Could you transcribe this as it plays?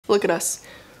Look at us.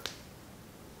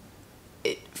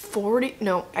 40,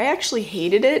 no, I actually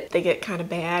hated it. They get kind of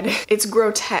bad. It's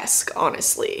grotesque,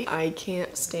 honestly. I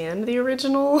can't stand the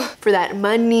original for that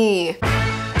money.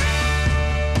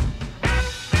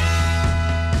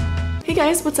 Hey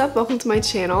guys, what's up? Welcome to my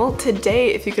channel.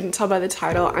 Today, if you couldn't tell by the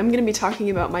title, I'm gonna be talking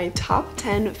about my top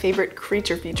 10 favorite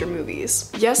creature feature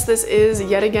movies. Yes, this is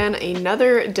yet again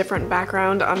another different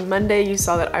background. On Monday, you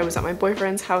saw that I was at my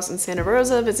boyfriend's house in Santa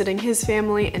Rosa visiting his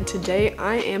family, and today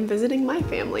I am visiting my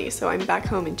family. So I'm back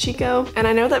home in Chico, and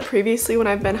I know that previously when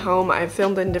I've been home, I've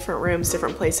filmed in different rooms,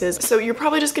 different places. So you're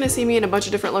probably just gonna see me in a bunch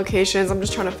of different locations. I'm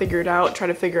just trying to figure it out, try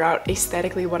to figure out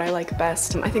aesthetically what I like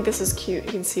best. I think this is cute.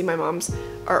 You can see my mom's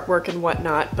artwork and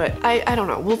whatnot, but I don't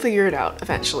know, we'll figure it out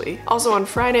eventually. Also on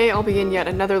Friday, I'll be in yet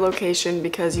another location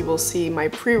because you will see my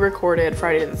pre-recorded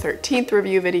Friday the 13th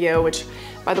review video, which,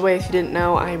 by the way, if you didn't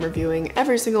know, I am reviewing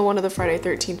every single one of the Friday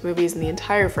 13th movies in the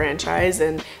entire franchise,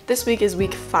 and this week is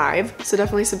week 5, so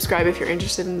definitely subscribe if you're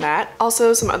interested in that.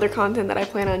 Also, some other content that I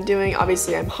plan on doing,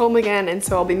 obviously I'm home again, and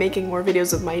so I'll be making more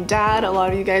videos with my dad. A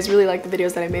lot of you guys really like the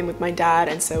videos that I made with my dad,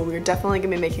 and so we're definitely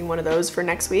gonna be making one of those for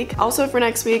next week. Also for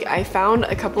next week, I found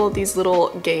a couple of these little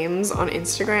games on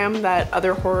Instagram that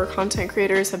other horror content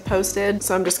creators have posted,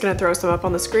 so I'm just gonna throw some up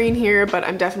on the screen here, but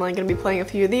I'm definitely gonna be playing a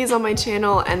few of these on my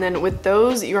channel, and then with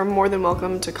those, you are more than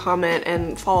welcome to comment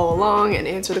and follow along and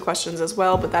answer the questions as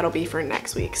well, but that'll be for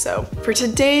next week. So for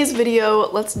today's video,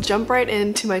 let's jump right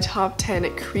into my top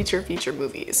 10 creature feature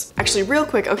movies. Actually, real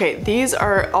quick, okay, these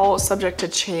are all subject to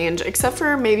change, except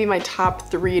for maybe my top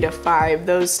 3 to 5.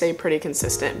 Those stay pretty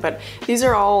consistent, but these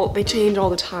are all, they change all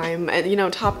the time. And, you know,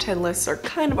 top 10 lists are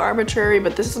kind of arbitrary,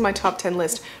 but this is my top 10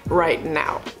 list right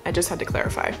now. I just had to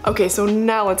clarify. Okay, so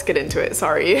now let's get into it,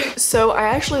 sorry. So I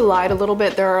actually lied a little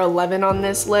bit. There are 11 on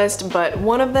this list, but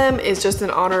one of them is just an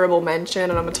honorable mention,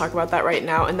 and I'm gonna talk about that right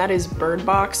now, and that is Bird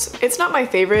Box. It's not my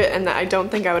favorite, and I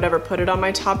don't think I would ever put it on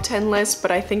my top 10 list,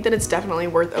 but I think that it's definitely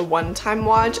worth a one-time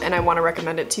watch, and I want to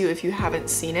recommend it to you if you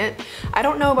haven't seen it. I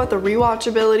don't know about the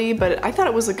rewatchability, but I thought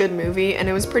it was a good movie, and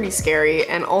it was pretty scary,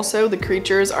 and also the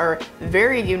creatures are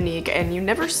very unique, and you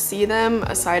never see them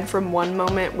aside from one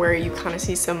moment where you kind of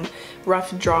see some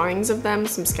rough drawings of them,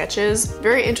 some sketches.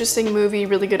 Very interesting movie,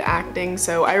 really good acting,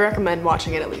 so I recommend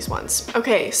watching it at least once.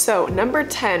 Okay, so number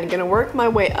 10, gonna work my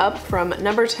way up from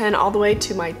number 10 all the way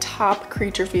to my top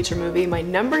creature feature movie. My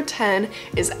number 10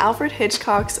 is Alfred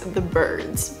Hitchcock's The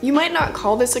Birds. You might not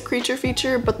call this a creature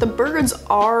feature, but the birds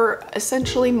are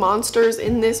essentially monsters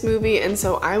in this movie, and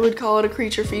so I would call it a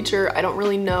creature feature. I don't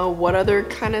really know what other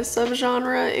kind of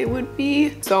subgenre it would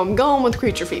be, so I'm going with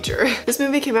creature feature. This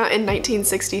movie came out in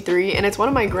 1963, and it's one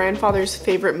of my grandfather's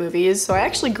favorite movies, so I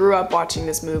actually grew up watching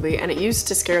this movie, and it used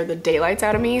to scare the daylights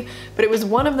out of me, but it was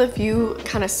one of the few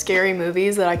kind of scary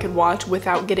movies that I could watch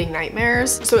without getting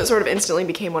nightmares, so it sort of instantly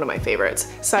became one of my favorites.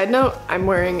 Side note, I'm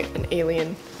wearing an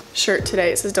alien shirt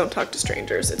today. It says don't talk to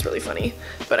strangers. It's really funny,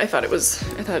 but I thought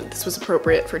this was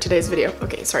appropriate for today's video.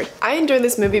 Okay, sorry. I enjoy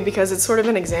this movie because it's sort of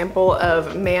an example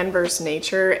of man versus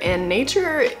nature, and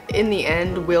nature in the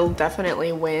end will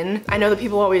definitely win. I know that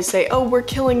people always say, oh, we're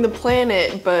killing the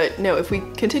planet, but no, if we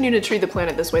continue to treat the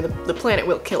planet this way, the planet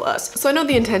will kill us. So I know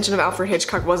the intention of Alfred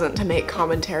Hitchcock wasn't to make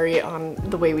commentary on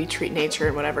the way we treat nature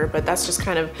and whatever, but that's just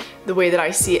kind of the way that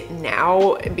I see it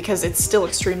now, because it's still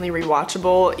extremely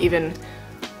rewatchable, even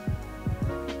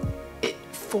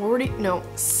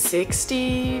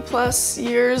 60 plus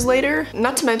years later.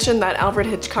 Not to mention that Alfred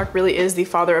Hitchcock really is the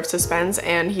father of suspense,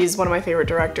 and he's one of my favorite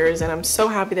directors, and I'm so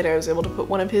happy that I was able to put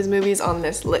one of his movies on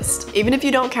this list. Even if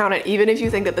you don't count it, even if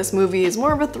you think that this movie is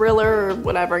more of a thriller or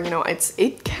whatever, you know,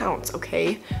 it counts,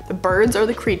 okay? The birds are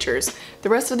the creatures. The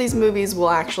rest of these movies will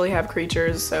actually have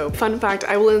creatures, so fun fact,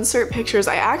 I will insert pictures.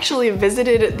 I actually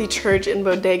visited the church in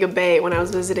Bodega Bay when I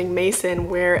was visiting Mason,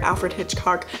 where Alfred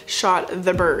Hitchcock shot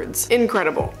The Birds.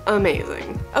 Incredible.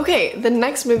 Amazing. Okay, the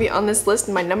next movie on this list,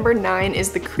 my number 9,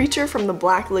 is The Creature from the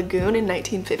Black Lagoon in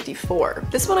 1954.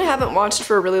 This one I haven't watched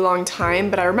for a really long time,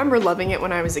 but I remember loving it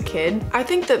when I was a kid. I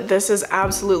think that this is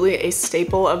absolutely a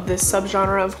staple of this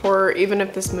subgenre of horror, even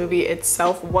if this movie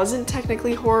itself wasn't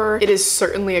technically horror. It is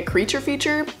certainly a creature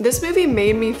feature. This movie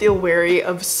made me feel wary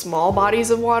of small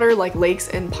bodies of water like lakes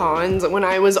and ponds when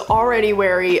I was already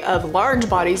wary of large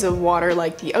bodies of water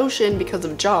like the ocean because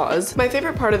of Jaws. My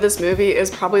favorite part of this movie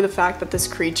is probably the fact that this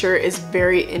creature is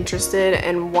very interested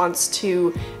and wants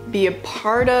to be a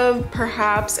part of,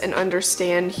 perhaps, and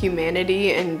understand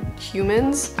humanity and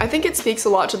humans. I think it speaks a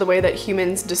lot to the way that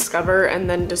humans discover and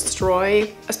then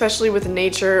destroy, especially with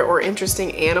nature or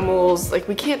interesting animals. Like,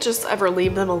 we can't just ever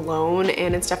leave them alone,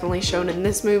 and it's definitely shown in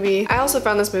this movie. I also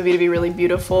found this movie to be really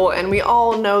beautiful, and we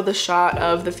all know the shot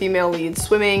of the female lead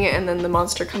swimming and then the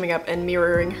monster coming up and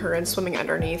mirroring her and swimming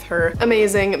underneath her.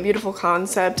 Amazing, beautiful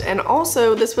concept. And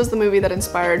also, this was the movie that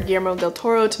inspired Guillermo del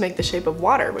Toro to make The Shape of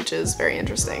Water, which is very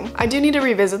interesting. I do need to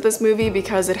revisit this movie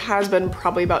because it has been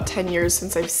probably about 10 years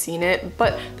since I've seen it,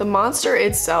 but the monster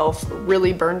itself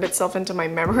really burned itself into my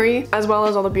memory, as well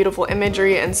as all the beautiful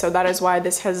imagery, and so that is why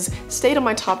this has stayed on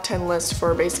my top 10 list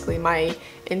for basically my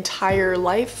entire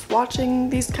life watching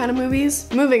these kind of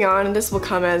movies. Moving on, this will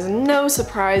come as no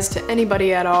surprise to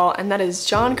anybody at all, and that is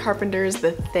John Carpenter's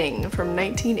The Thing from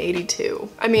 1982.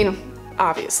 I mean,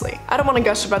 obviously. I don't want to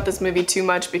gush about this movie too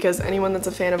much because anyone that's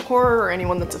a fan of horror or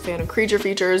anyone that's a fan of creature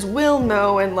features will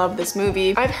know and love this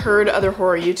movie. I've heard other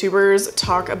horror YouTubers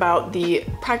talk about the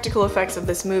practical effects of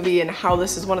this movie and how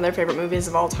this is one of their favorite movies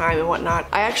of all time and whatnot.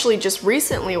 I actually just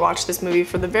recently watched this movie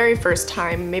for the very first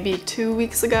time, maybe 2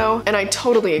 weeks ago, and I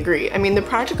totally agree. I mean, the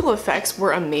practical effects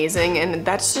were amazing, and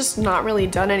that's just not really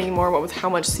done anymore, what with how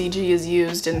much CG is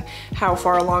used and how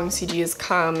far along CG has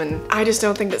come, and I just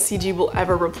don't think that CG will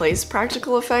ever replace practical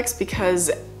effects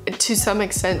because to some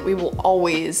extent we will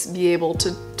always be able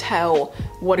to tell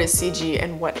what is CG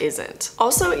and what isn't.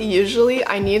 Also, usually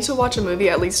I need to watch a movie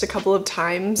at least a couple of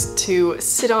times to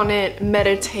sit on it,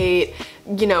 meditate,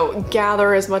 you know,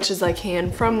 gather as much as I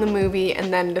can from the movie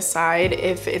and then decide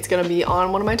if it's gonna be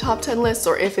on one of my top 10 lists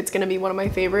or if it's gonna be one of my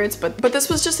favorites. But this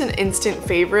was just an instant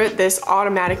favorite. This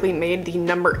automatically made the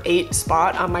number 8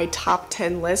 spot on my top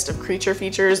 10 list of creature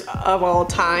features of all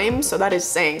time. So that is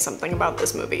saying something about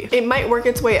this movie. It might work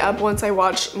its way up once I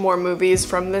watch more movies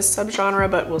from this subgenre,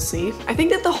 but we'll see. I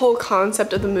think that the whole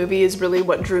concept of the movie is really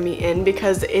what drew me in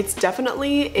because it's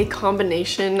definitely a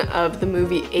combination of the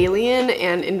movie Alien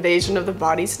and Invasion of the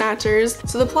Body Snatchers.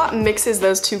 So the plot mixes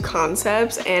those two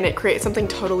concepts and it creates something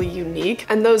totally unique.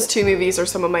 And those two movies are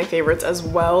some of my favorites as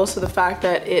well. So the fact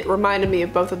that it reminded me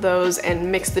of both of those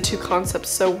and mixed the two concepts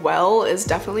so well is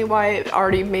definitely why it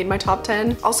already made my top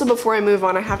 10. Also, before I move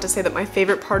on, I have to say that my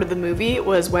favorite part of the movie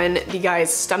was when the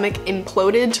guy's stomach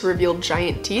imploded to reveal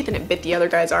giant teeth and it bit the other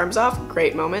guy's arms off.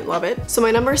 Great moment, love it. So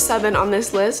my number 7 on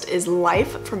this list is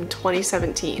Life from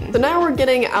 2017. So now we're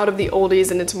getting out of the oldies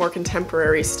and into more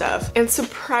contemporary stuff. And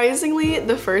surprisingly,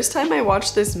 the first time I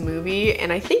watched this movie,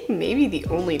 and I think maybe the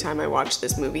only time I watched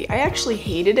this movie, I actually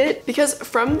hated it because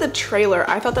from the trailer,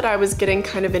 I thought that I was getting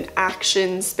kind of an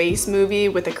action space movie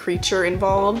with a creature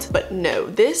involved, but no,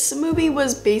 this movie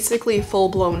was basically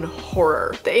full-blown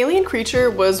horror. The alien creature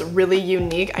was really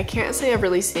unique. I can't say I've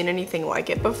really seen anything like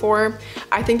it before.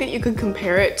 I think that you could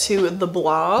compare it to The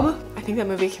Blob. I think that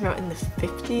movie came out in the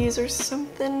 50s or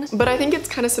something. But I think it's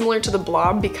kind of similar to The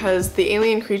Blob because the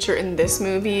alien creature in this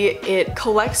movie, it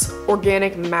collects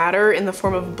organic matter in the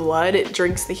form of blood. It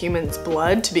drinks the human's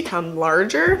blood to become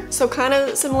larger. So kind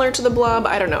of similar to The Blob.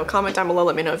 I don't know, comment down below,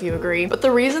 let me know if you agree. But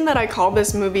the reason that I call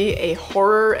this movie a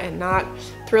horror and not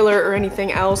thriller or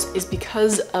anything else is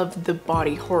because of the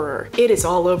body horror. It is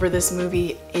all over this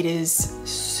movie. It is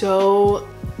so...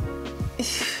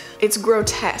 It's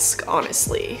grotesque,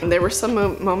 honestly. And there were some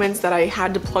moments that I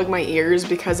had to plug my ears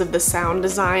because of the sound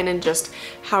design and just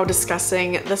how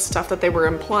disgusting the stuff that they were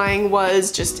implying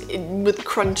was, just with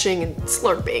crunching and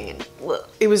slurping and ugh.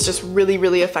 It was just really,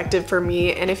 really effective for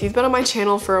me. And if you've been on my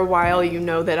channel for a while, you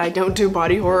know that I don't do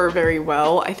body horror very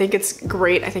well. I think it's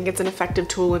great. I think it's an effective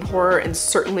tool in horror and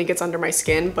certainly gets under my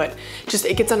skin, but just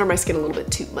it gets under my skin a little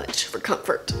bit too much for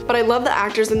comfort. But I love the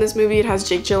actors in this movie. It has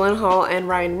Jake Gyllenhaal and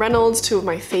Ryan Reynolds, two of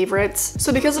my favorites.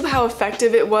 So because of how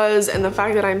effective it was and the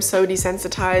fact that I'm so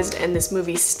desensitized and this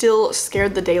movie still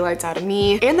scared the daylights out of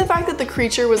me, and the fact that the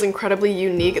creature was incredibly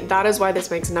unique, that is why this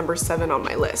makes number 7 on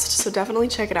my list. So definitely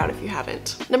check it out if you haven't.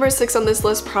 Number 6 on this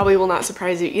list probably will not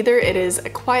surprise you either. It is A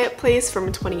Quiet Place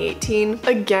from 2018.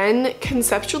 Again,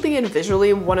 conceptually and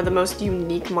visually, one of the most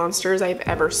unique monsters I've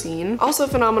ever seen. Also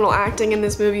phenomenal acting in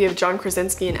this movie of John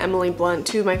Krasinski and Emily Blunt,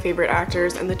 two of my favorite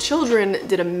actors, and the children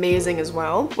did amazing as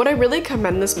well. What I really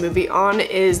commend this movie on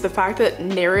is the fact that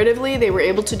narratively they were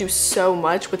able to do so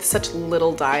much with such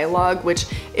little dialogue, which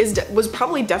was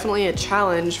probably definitely a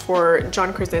challenge for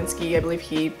John Krasinski. I believe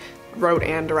he wrote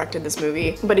and directed this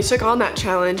movie, but he took on that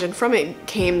challenge and from it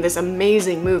came this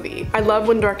amazing movie. I love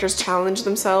when directors challenge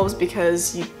themselves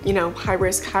because you know, high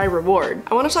risk, high reward.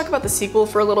 I want to talk about the sequel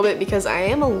for a little bit because I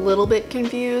am a little bit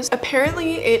confused.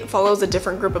 Apparently it follows a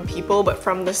different group of people but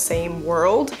from the same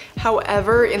world.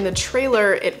 However, in the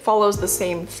trailer it follows the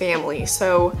same family,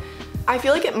 so I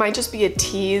feel like it might just be a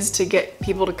tease to get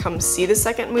people to come see the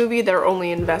second movie that are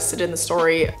only invested in the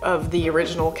story of the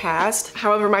original cast.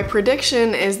 However, my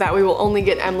prediction is that we will only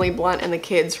get Emily Blunt and the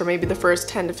kids for maybe the first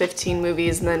 10 to 15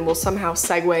 movies and then we'll somehow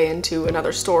segue into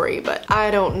another story, but I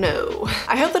don't know.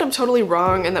 I hope that I'm totally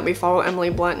wrong and that we follow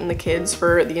Emily Blunt and the kids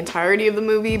for the entirety of the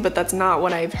movie, but that's not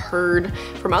what I've heard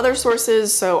from other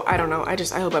sources, so I don't know. I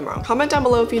hope I'm wrong. Comment down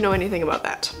below if you know anything about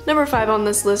that. Number 5 on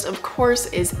this list, of course,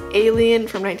 is Alien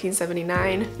from 1979.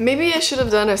 Maybe I should have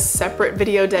done a separate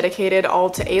video dedicated all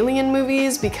to Alien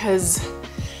movies because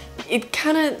they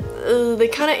kind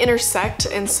of intersect,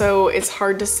 and so it's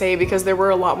hard to say because there were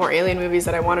a lot more Alien movies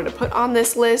that I wanted to put on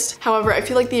this list. However, I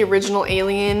feel like the original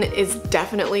Alien is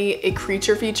definitely a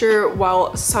creature feature,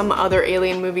 while some other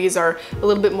Alien movies are a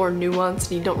little bit more nuanced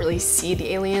and you don't really see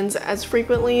the aliens as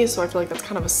frequently, so I feel like that's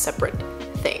kind of a separate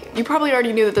thing. You probably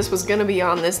already knew that this was gonna be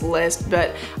on this list,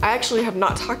 but I actually have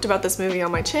not talked about this movie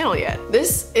on my channel yet.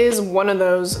 This is one of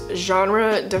those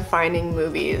genre-defining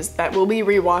movies that will be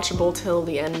rewatchable till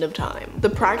the end of time. The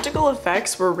practical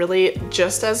effects were really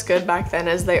just as good back then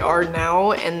as they are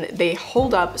now, and they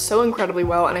hold up so incredibly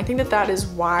well, and I think that that is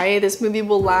why this movie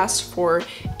will last for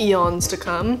eons to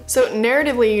come. So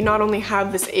narratively, you not only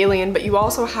have this alien, but you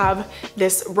also have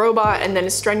this robot and then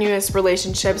strenuous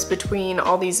relationships between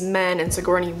all these men and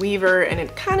Sigourney Weaver, and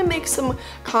it kind of makes some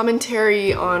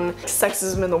commentary on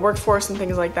sexism in the workforce and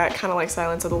things like that, kind of like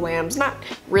Silence of the Lambs. Not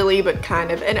really, but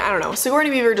kind of. And I don't know,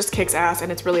 Sigourney Weaver just kicks ass,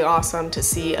 and it's really awesome to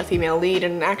see a female lead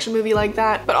in an action movie like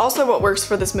that. But also what works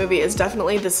for this movie is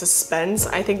definitely the suspense.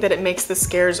 I think that it makes the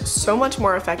scares so much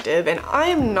more effective, and I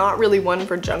am not really one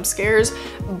for jump scares,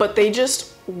 but they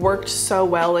just worked so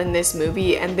well in this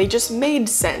movie and they just made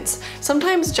sense.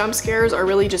 Sometimes jump scares are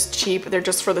really just cheap. They're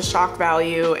just for the shock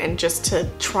value and just to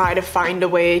try to find a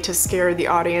way to scare the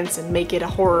audience and make it a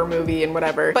horror movie and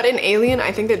whatever. But in Alien,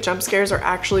 I think that jump scares are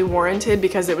actually warranted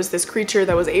because it was this creature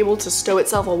that was able to stow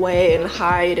itself away and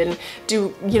hide and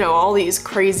do, you know, all these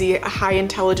crazy high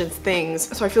intelligence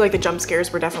things. So I feel like the jump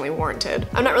scares were definitely warranted.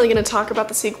 I'm not really gonna talk about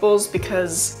the sequels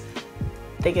because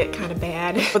they get kind of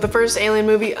bad. But the first Alien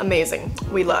movie, amazing.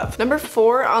 We love. Number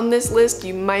 4 on this list,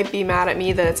 you might be mad at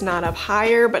me that it's not up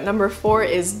higher, but number 4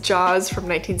 is Jaws from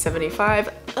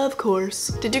 1975, of course.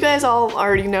 Did you guys all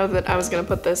already know that I was gonna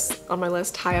put this on my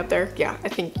list high up there? Yeah, I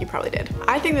think you probably did.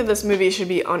 I think that this movie should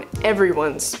be on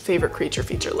everyone's favorite creature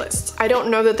feature lists. I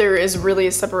don't know that there is really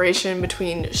a separation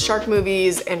between shark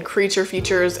movies and creature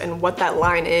features and what that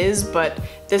line is, but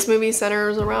this movie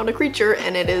centers around a creature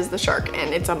and it is the shark,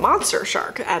 and it's a monster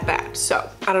shark at that. So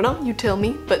I don't know, you tell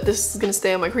me, but this is gonna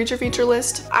stay on my creature feature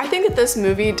list. I think that this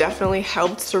movie definitely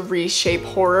helped to reshape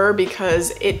horror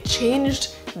because it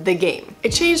changed the game.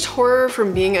 It changed horror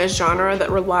from being a genre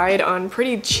that relied on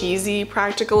pretty cheesy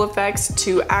practical effects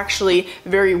to actually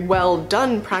very well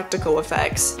done practical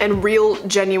effects and real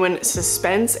genuine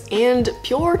suspense and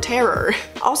pure terror.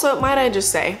 Also, might I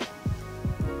just say,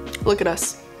 look at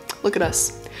us. Look at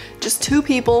us. Just two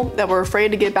people that were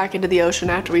afraid to get back into the ocean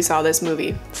after we saw this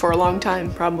movie. For a long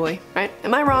time, probably, right?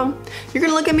 Am I wrong? You're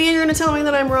gonna look at me and you're gonna tell me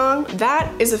that I'm wrong?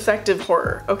 That is effective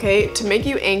horror, okay? To make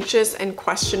you anxious and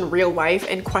question real life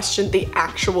and question the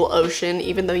actual ocean,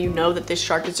 even though you know that this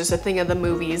shark is just a thing of the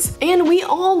movies. And we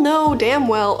all know damn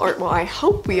well, or well, I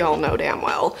hope we all know damn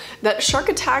well, that shark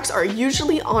attacks are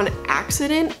usually on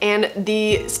accident, and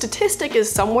the statistic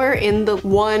is somewhere in the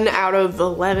 1 out of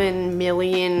 11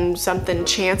 million something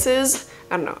chances.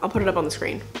 I don't know, I'll put it up on the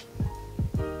screen.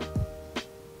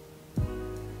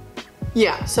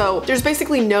 Yeah, so there's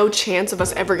basically no chance of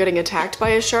us ever getting attacked by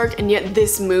a shark, and yet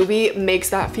this movie makes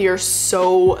that fear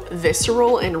so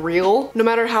visceral and real. No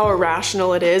matter how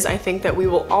irrational it is, I think that we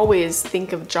will always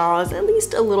think of Jaws at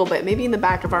least a little bit, maybe in the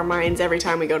back of our minds every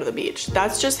time we go to the beach.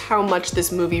 That's just how much this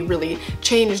movie really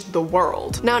changed the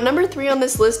world. Now, number 3 on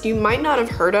this list you might not have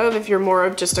heard of if you're more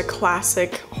of just a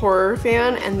classic horror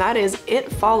fan, and that is It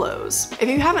Follows. If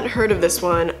you haven't heard of this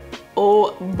one,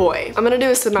 oh boy. I'm gonna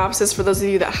do a synopsis for those of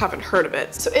you that haven't heard of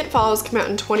it. So It Follows came out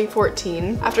in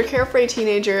 2014. After carefree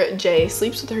teenager Jay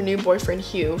sleeps with her new boyfriend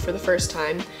Hugh for the first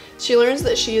time, she learns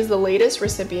that she is the latest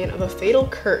recipient of a fatal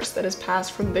curse that is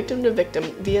passed from victim to victim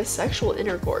via sexual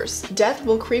intercourse. Death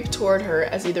will creep toward her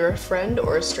as either a friend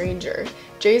or a stranger.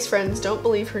 Jay's friends don't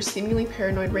believe her seemingly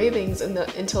paranoid ravings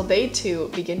until they too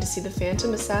begin to see the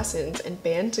phantom assassins and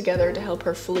band together to help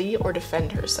her flee or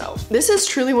defend herself. This is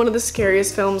truly one of the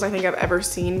scariest films I think I've ever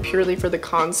seen, purely for the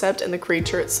concept and the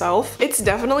creature itself. It's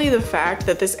definitely the fact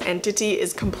that this entity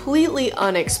is completely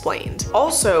unexplained.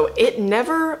 Also, it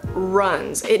never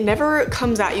runs. It never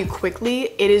comes at you quickly.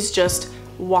 It is just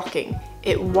walking.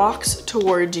 It walks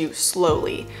towards you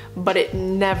slowly, but it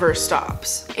never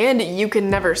stops. And you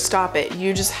can never stop it.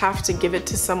 You just have to give it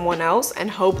to someone else and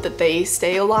hope that they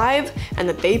stay alive and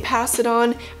that they pass it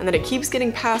on and that it keeps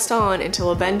getting passed on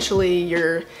until eventually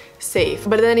you're safe.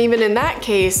 But then even in that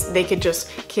case, they could just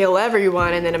kill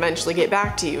everyone and then eventually get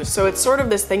back to you. So it's sort of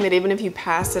this thing that even if you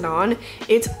pass it on,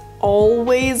 it's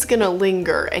always gonna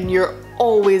linger and you're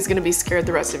always gonna be scared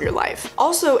the rest of your life.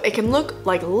 Also, it can look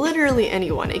like literally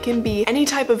anyone. It can be any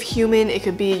type of human. It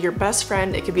could be your best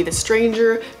friend. It could be the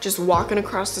stranger just walking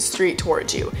across the street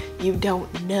towards you. You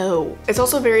don't know. It's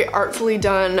also very artfully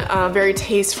done, very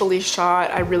tastefully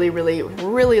shot. I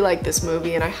really like this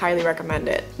movie and I highly recommend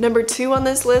it. Number 2 on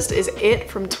this list is It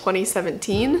from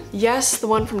 2017. Yes, the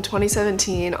one from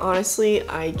 2017. Honestly,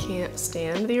 I can't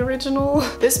stand the original.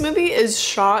 This movie is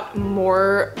shot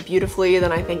more beautifully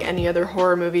than I think any other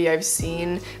horror movie I've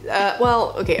seen.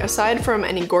 Well, okay, aside from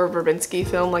any Gore Verbinski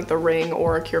film like The Ring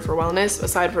or A Cure for Wellness,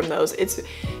 aside from those, it's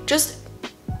just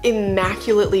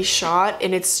immaculately shot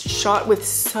and it's shot with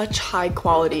such high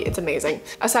quality. It's amazing.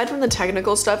 Aside from the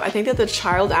technical stuff, I think that the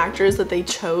child actors that they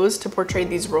chose to portray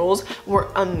these roles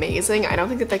were amazing. I don't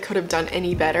think that they could have done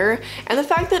any better. And the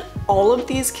fact that all of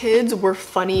these kids were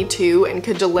funny too and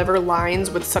could deliver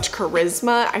lines with such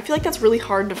charisma, I feel like that's really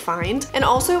hard to find. And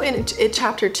also in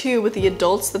chapter 2 with the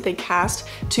adults that they cast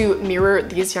to mirror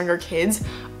these younger kids,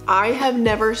 I have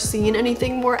never seen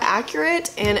anything more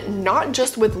accurate, and not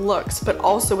just with looks, but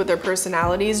also with their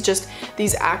personalities. Just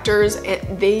these actors,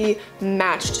 they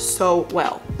matched so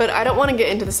well. But I don't want to get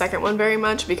into the second one very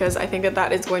much because I think that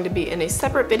that is going to be in a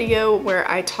separate video where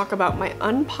I talk about my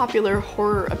unpopular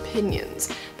horror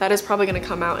opinions. That is probably going to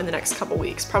come out in the next couple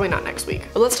weeks, probably not next week.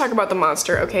 But let's talk about the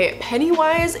monster, okay?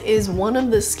 Pennywise is one of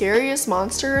the scariest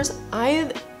monsters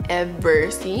I've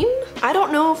ever seen. I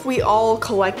don't know if we all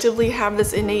collectively have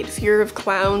this innate fear of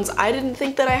clowns. I didn't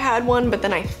think that I had one, but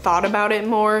then I thought about it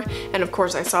more, and of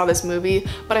course I saw this movie,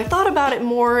 but I thought about it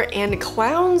more, and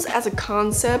clowns as a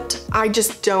concept, I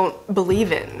just don't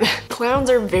believe in. Clowns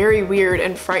are very weird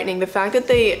and frightening. The fact that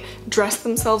they dress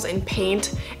themselves in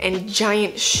paint and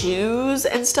giant shoes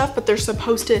and stuff, but they're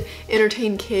supposed to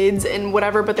entertain kids and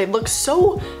whatever, but they look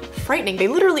so frightening. They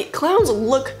literally, clowns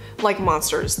look like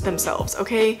monsters themselves,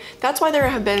 okay? That's why there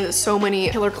have been so many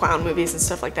killer clown movies and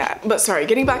stuff like that. But sorry,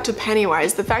 getting back to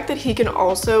Pennywise, the fact that he can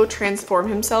also transform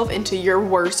himself into your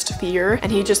worst fear,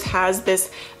 and he just has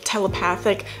this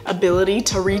telepathic ability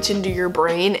to reach into your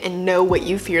brain and know what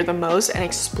you fear the most and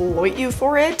exploit you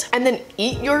for it, and then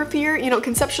eat your fear. You know,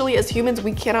 conceptually as humans,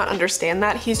 we cannot understand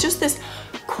that. He's just this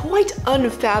quite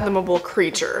unfathomable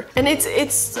creature, and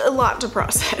it's a lot to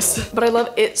process. But I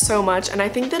love It so much, and I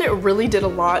think that it really did a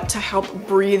lot to help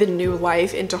breathe new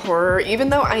life into horror, even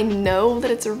though I know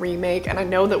that it's a remake, and I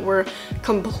know that we're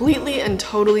completely and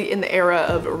totally in the era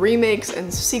of remakes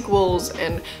and sequels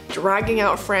and dragging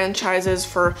out franchises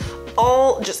for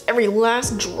just every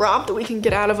last drop that we can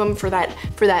get out of them for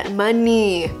that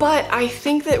money. But I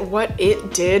think that what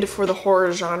it did for the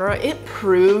horror genre, it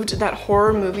proved that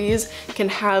horror movies can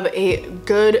have a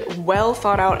good, well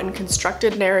thought out and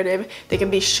constructed narrative. They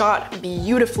can be shot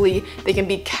beautifully. They can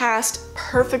be cast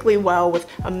perfectly well with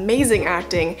amazing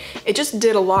acting. It just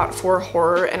did a lot for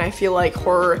horror, and I feel like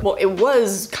horror, well, it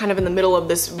was kind of in the middle of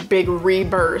this big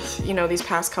rebirth, you know, these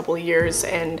past couple of years,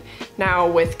 and now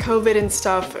with COVID and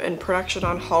stuff and production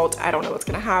on halt, I don't know what's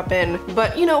gonna happen,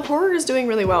 but you know, horror is doing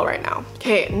really well right now.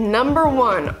 Okay, number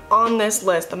 1 on this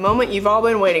list, the moment you've all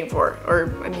been waiting for,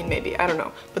 or I mean maybe, I don't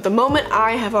know, but the moment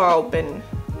I have all been,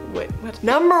 wait, what?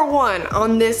 Number 1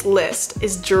 on this list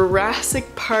is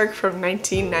Jurassic Park from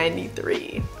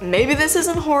 1993. Maybe this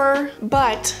isn't horror,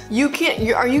 but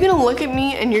are you gonna look at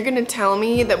me and you're gonna tell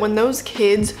me that when those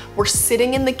kids were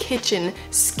sitting in the kitchen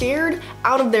scared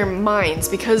out of their minds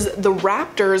because the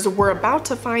raptors were about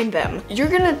to find them, you're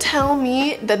gonna tell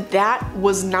me that that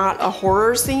was not a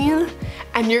horror scene?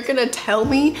 And you're gonna tell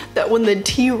me that when the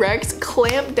T-Rex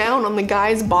clamped down on the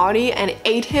guy's body and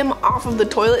ate him off of the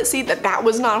toilet seat, that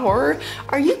was not horror?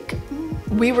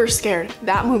 We were scared.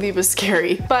 That movie was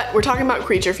scary. But we're talking about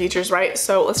creature features, right?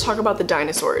 So let's talk about the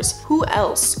dinosaurs. Who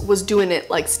else was doing it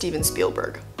like Steven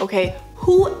Spielberg, okay?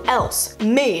 Who else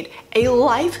made a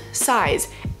life-size,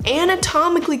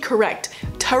 anatomically correct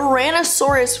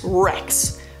Tyrannosaurus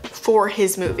Rex for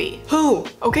his movie. Who?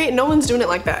 Okay, no one's doing it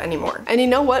like that anymore. And you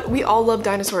know what? We all love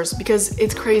dinosaurs because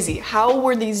it's crazy. How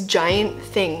were these giant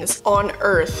things on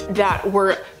Earth that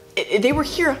they were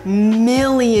here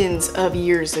millions of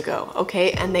years ago,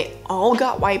 okay? And they all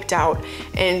got wiped out.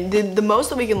 And the most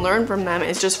that we can learn from them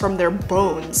is just from their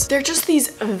bones. They're just these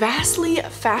vastly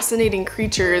fascinating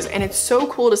creatures, and it's so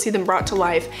cool to see them brought to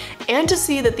life and to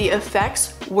see that the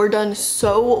effects were done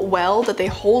so well that they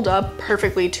hold up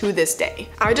perfectly to this day.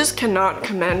 I just cannot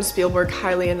commend Spielberg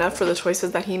highly enough for the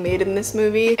choices that he made in this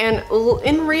movie. And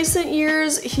in recent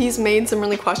years, he's made some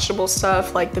really questionable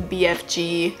stuff like the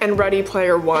BFG and Ready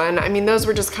Player One. I mean, those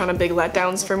were just kind of big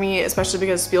letdowns for me, especially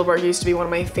because Spielberg used to be one of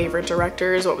my favorite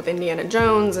directors, what with Indiana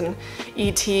Jones and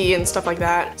E.T. and stuff like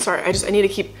that. Sorry, I need to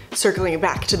keep circling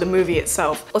back to the movie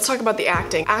itself. Let's talk about the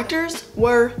acting. Actors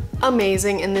were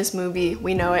amazing in this movie.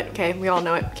 We know it, okay? We all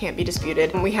know it, can't be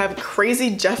disputed. And we have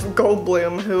crazy Jeff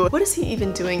Goldblum, who, what is he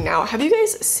even doing now? Have you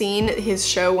guys seen his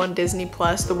show on Disney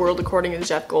Plus, The World According to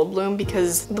Jeff Goldblum?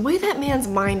 Because the way that man's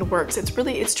mind works,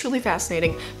 it's truly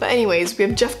fascinating. But anyways, we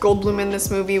have Jeff Goldblum in this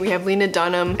movie, we have Lena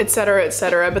Dunham, etc.,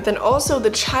 etc. But then also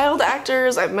the child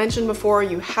actors, I've mentioned before,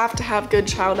 you have to have good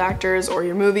child actors or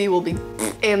your movie will be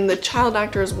and the child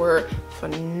actors were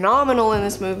phenomenal in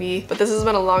this movie. But this has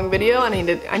been a long video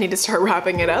and I need to start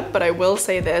wrapping it up, but I will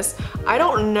say this. I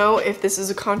don't know if this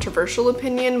is a controversial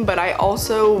opinion, but I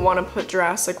also want to put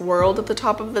Jurassic World at the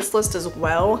top of this list as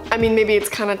well. I mean, maybe it's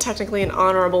kind of technically an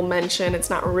honorable mention. It's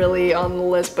not really on the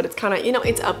list, but it's kind of, you know,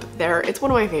 it's up there. It's one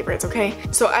of my favorites, okay?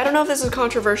 So I don't know if this is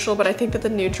controversial, but I think that the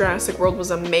new Jurassic World was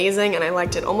amazing and I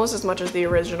liked it almost as much as the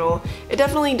original. It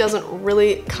definitely doesn't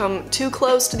really come too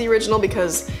close to the original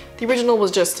because the original was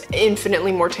just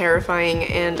infinitely more terrifying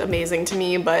and amazing to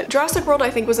me, but Jurassic World I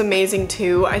think was amazing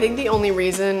too. I think the only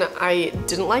reason I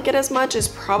didn't like it as much is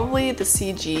probably the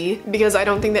CG, because I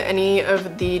don't think that any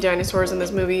of the dinosaurs in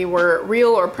this movie were real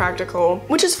or practical,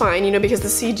 which is fine, you know, because the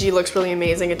CG looks really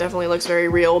amazing. It definitely looks very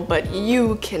real, but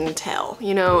you can tell,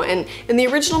 you know, and in the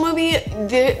original movie,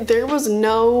 there was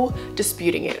no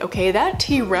disputing it, okay? That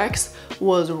T-Rex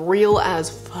was real as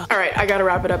fuck. All right, I gotta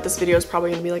wrap it up. This video is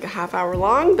probably gonna be like a half hour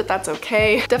long, but that's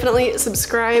okay. Definitely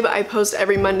subscribe. I post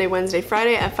every Monday, Wednesday,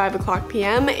 Friday at 5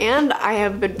 p.m. and I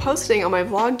have been posting on my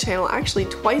vlog channel actually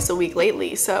twice a week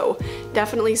lately, so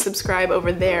definitely subscribe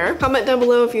over there. Comment down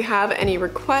below if you have any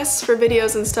requests for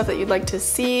videos and stuff that you'd like to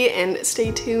see, and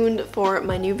stay tuned for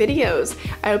my new videos.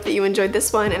 I hope that you enjoyed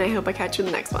this one and I hope I catch you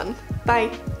in the next one.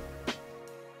 Bye.